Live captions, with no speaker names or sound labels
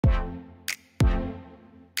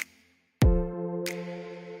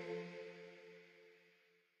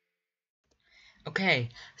Okay,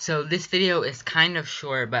 so this video is kind of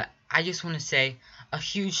short, but I just want to say a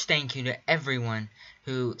huge thank you to everyone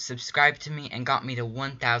who subscribed to me and got me to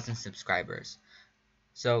 1,000 subscribers.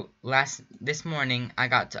 So this morning I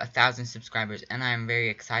got to 1,000 subscribers, and I am very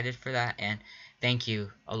excited for that, and thank you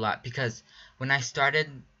a lot, because when I started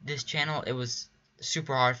this channel it was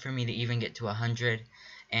super hard for me to even get to 100,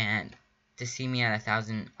 and to see me at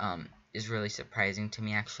 1,000 is really surprising to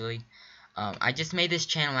me actually. I just made this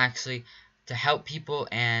channel actually to help people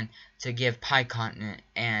and to give Pi content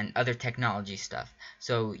and other technology stuff,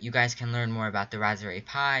 so you guys can learn more about the Raspberry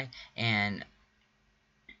Pi and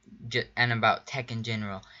about tech in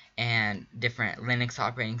general and different Linux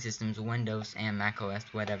operating systems, Windows and Mac OS,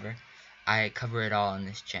 whatever. I cover it all on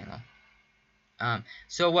this channel.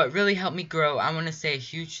 So what really helped me grow, I want to say a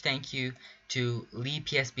huge thank you to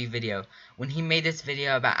leepspvideo. When he made this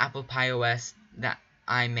video about Apple Pi OS that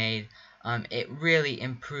I made, it really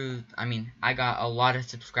improved. I mean, I got a lot of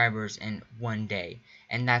subscribers in one day,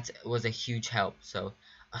 and that was a huge help. So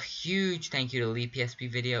a huge thank you to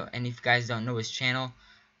leepspvideo. And if you guys don't know his channel,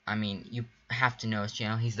 I mean, you have to know his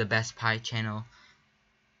channel. He's the best Pi channel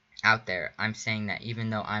out there. I'm saying that even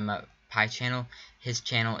though I'm a Pi channel, his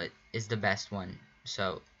channel is the best one.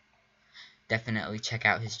 So definitely check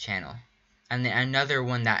out his channel. And then another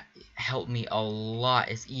one that helped me a lot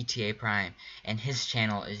is ETA Prime, and his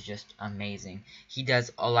channel is just amazing. He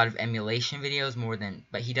does a lot of emulation videos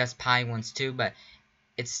but he does Pi ones too, but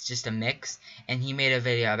it's just a mix. And he made a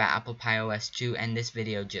video about Apple Pi OS 2, and this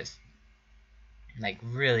video just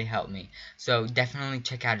really helped me. So definitely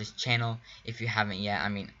check out his channel if you haven't yet. I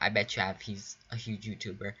mean, I bet you have. He's a huge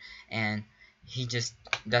YouTuber, and he just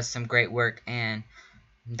does some great work, and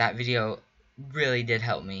that video really did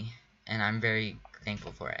help me, and I'm very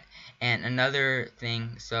thankful for it. And another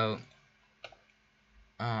thing, so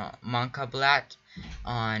monkaBlyat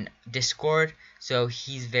on Discord, so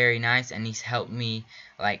he's very nice, and he's helped me,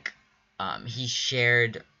 he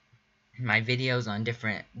shared my videos on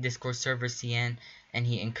different Discord servers CN, and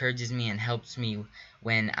he encourages me and helps me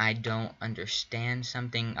when I don't understand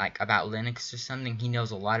something like about Linux or something. He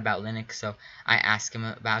knows a lot about Linux, so I ask him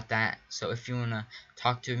about that. So if you want to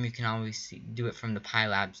talk to him, you can always do it from the Pi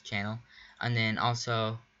Labs channel. And then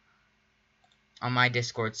also on my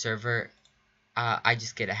Discord server, I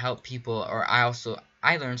just get to help people, or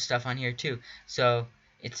I learn stuff on here too. So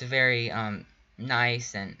it's very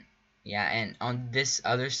nice. And yeah, and on this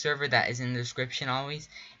other server that is in the description always,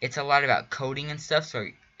 it's a lot about coding and stuff. So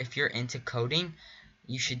if you're into coding,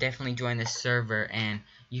 you should definitely join this server, and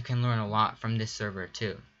you can learn a lot from this server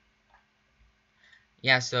too.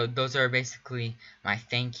 Yeah, so those are basically my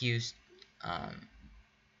thank yous.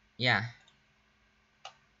 Yeah.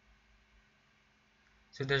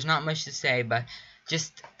 So there's not much to say, but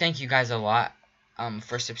just thank you guys a lot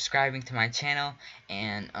for subscribing to my channel,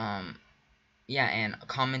 and yeah, and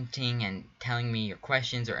commenting and telling me your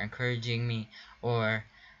questions or encouraging me, or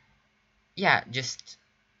yeah, just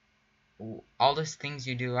all those things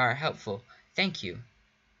you do are helpful. Thank you.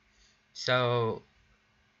 So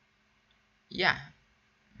yeah,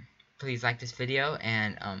 please like this video,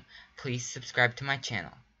 and please subscribe to my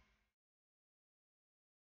channel.